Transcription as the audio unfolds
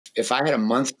if I had a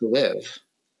month to live,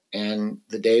 and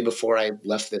the day before I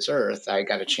left this earth, I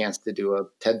got a chance to do a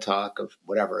TED Talk of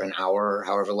whatever, an hour or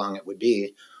however long it would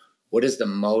be, what is the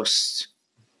most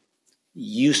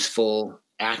useful,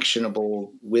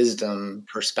 actionable wisdom,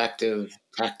 perspective,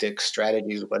 tactics,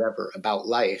 strategies, whatever about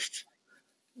life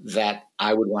that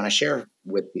I would want to share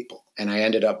with people? And I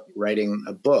ended up writing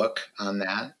a book on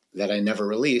that I never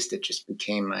released. It just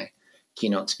became my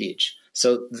keynote speech.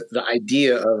 So the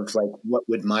idea of like, what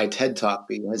would my TED Talk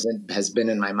be has been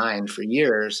in my mind for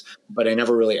years, but I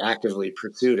never really actively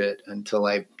pursued it until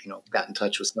I, got in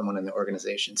touch with someone in the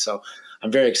organization. So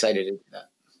I'm very excited to do that.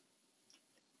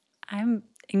 I'm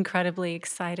incredibly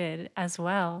excited as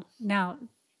well. Now,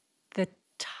 the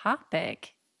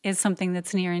topic is something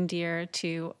that's near and dear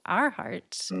to our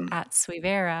hearts at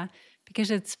Suivera because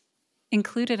it's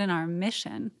included in our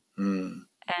mission.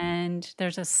 And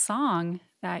there's a song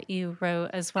that you wrote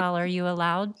as well. Are you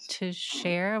allowed to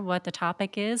share what the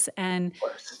topic is? And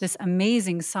this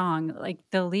amazing song, like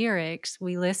the lyrics,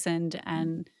 we listened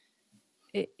and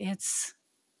it's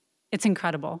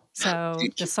incredible. So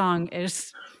the song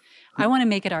is, I want to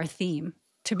make it our theme,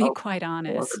 to be quite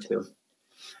honest.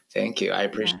 Thank you. I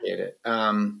appreciate it.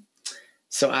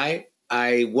 So I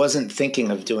wasn't thinking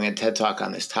of doing a TED Talk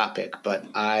on this topic, but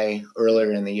I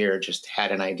earlier in the year just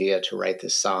had an idea to write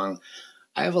this song.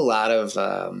 I have a lot of,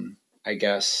 I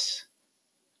guess,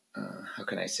 how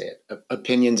can I say it?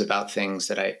 Opinions about things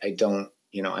that I don't,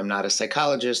 I'm not a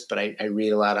psychologist, but I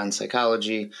read a lot on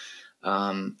psychology.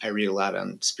 I read a lot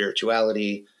on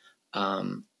spirituality.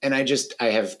 And I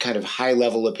have kind of high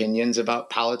level opinions about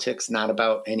politics, not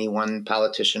about any one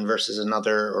politician versus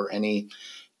another or any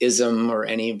ism or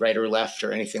any right or left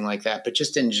or anything like that, but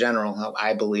just in general, how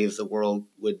I believe the world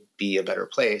would be a better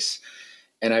place.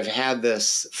 And I've had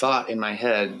this thought in my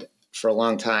head for a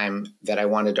long time that I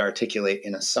wanted to articulate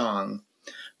in a song,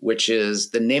 which is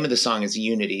the name of the song is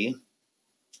Unity.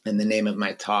 And the name of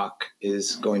my talk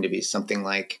is going to be something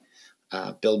like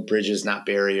Build Bridges, Not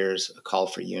Barriers, a Call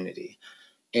for Unity.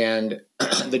 And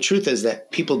the truth is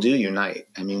that people do unite.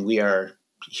 I mean,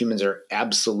 humans are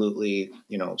absolutely,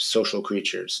 social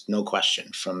creatures, no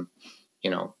question, from,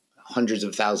 hundreds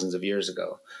of thousands of years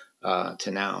ago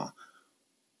to now.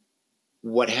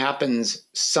 What happens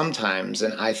sometimes,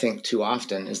 and I think too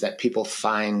often, is that people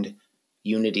find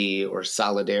unity or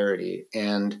solidarity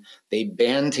and they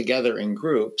band together in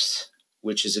groups,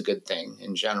 which is a good thing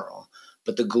in general.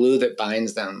 But the glue that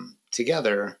binds them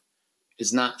together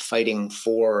is not fighting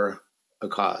for a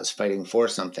cause, fighting for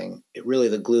something.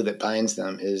 The glue that binds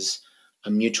them is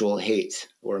a mutual hate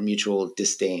or a mutual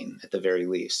disdain, at the very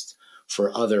least,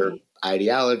 for other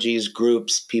ideologies,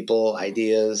 groups, people,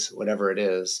 ideas, whatever it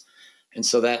is. And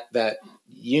so that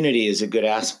unity is a good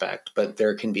aspect, but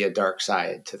there can be a dark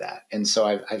side to that. And so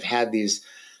I've had these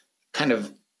kind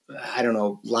of,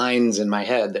 lines in my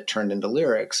head that turned into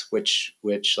lyrics, which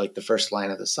like the first line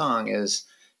of the song is,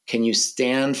 can you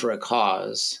stand for a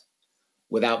cause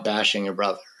without bashing your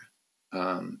brother?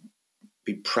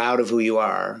 Be proud of who you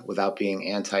are without being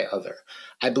anti-other.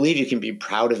 I believe you can be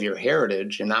proud of your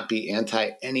heritage and not be anti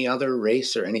any other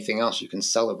race or anything else. You can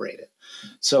celebrate it.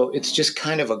 So it's just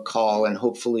kind of a call, and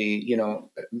hopefully,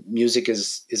 music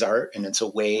is art, and it's a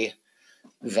way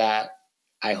that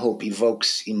I hope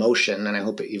evokes emotion, and I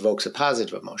hope it evokes a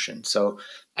positive emotion. So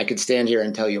I could stand here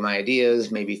and tell you my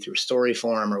ideas, maybe through story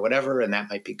form or whatever, and that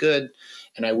might be good.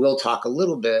 And I will talk a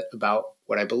little bit about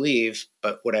what I believe,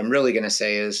 but what I'm really going to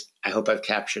say is I hope I've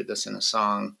captured this in a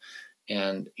song.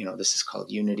 And, this is called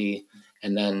Unity.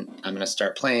 And then I'm going to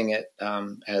start playing it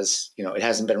as, it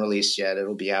hasn't been released yet.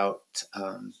 It'll be out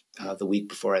the week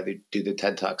before I do the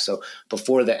TED Talk. So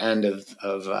before the end of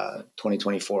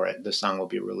 2024, the song will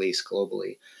be released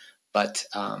globally. But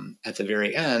at the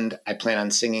very end, I plan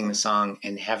on singing the song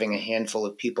and having a handful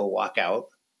of people walk out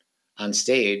on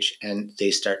stage and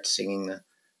they start singing the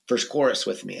first chorus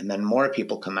with me. And then more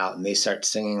people come out and they start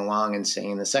singing along and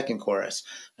singing the second chorus.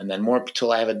 And then more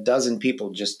till I have a dozen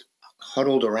people just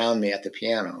huddled around me at the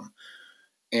piano.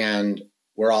 And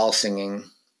we're all singing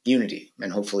Unity,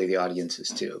 and hopefully the audience is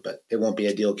too, but it won't be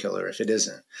a deal killer if it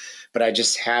isn't. But I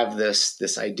just have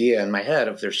this idea in my head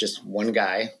of there's just one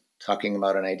guy talking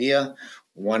about an idea,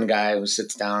 one guy who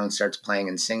sits down and starts playing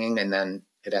and singing, and then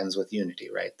it ends with Unity,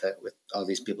 right? That with all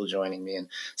these people joining me. And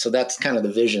so that's kind of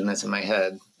the vision that's in my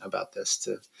head about this,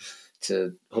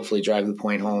 to hopefully drive the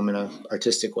point home in an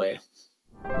artistic way.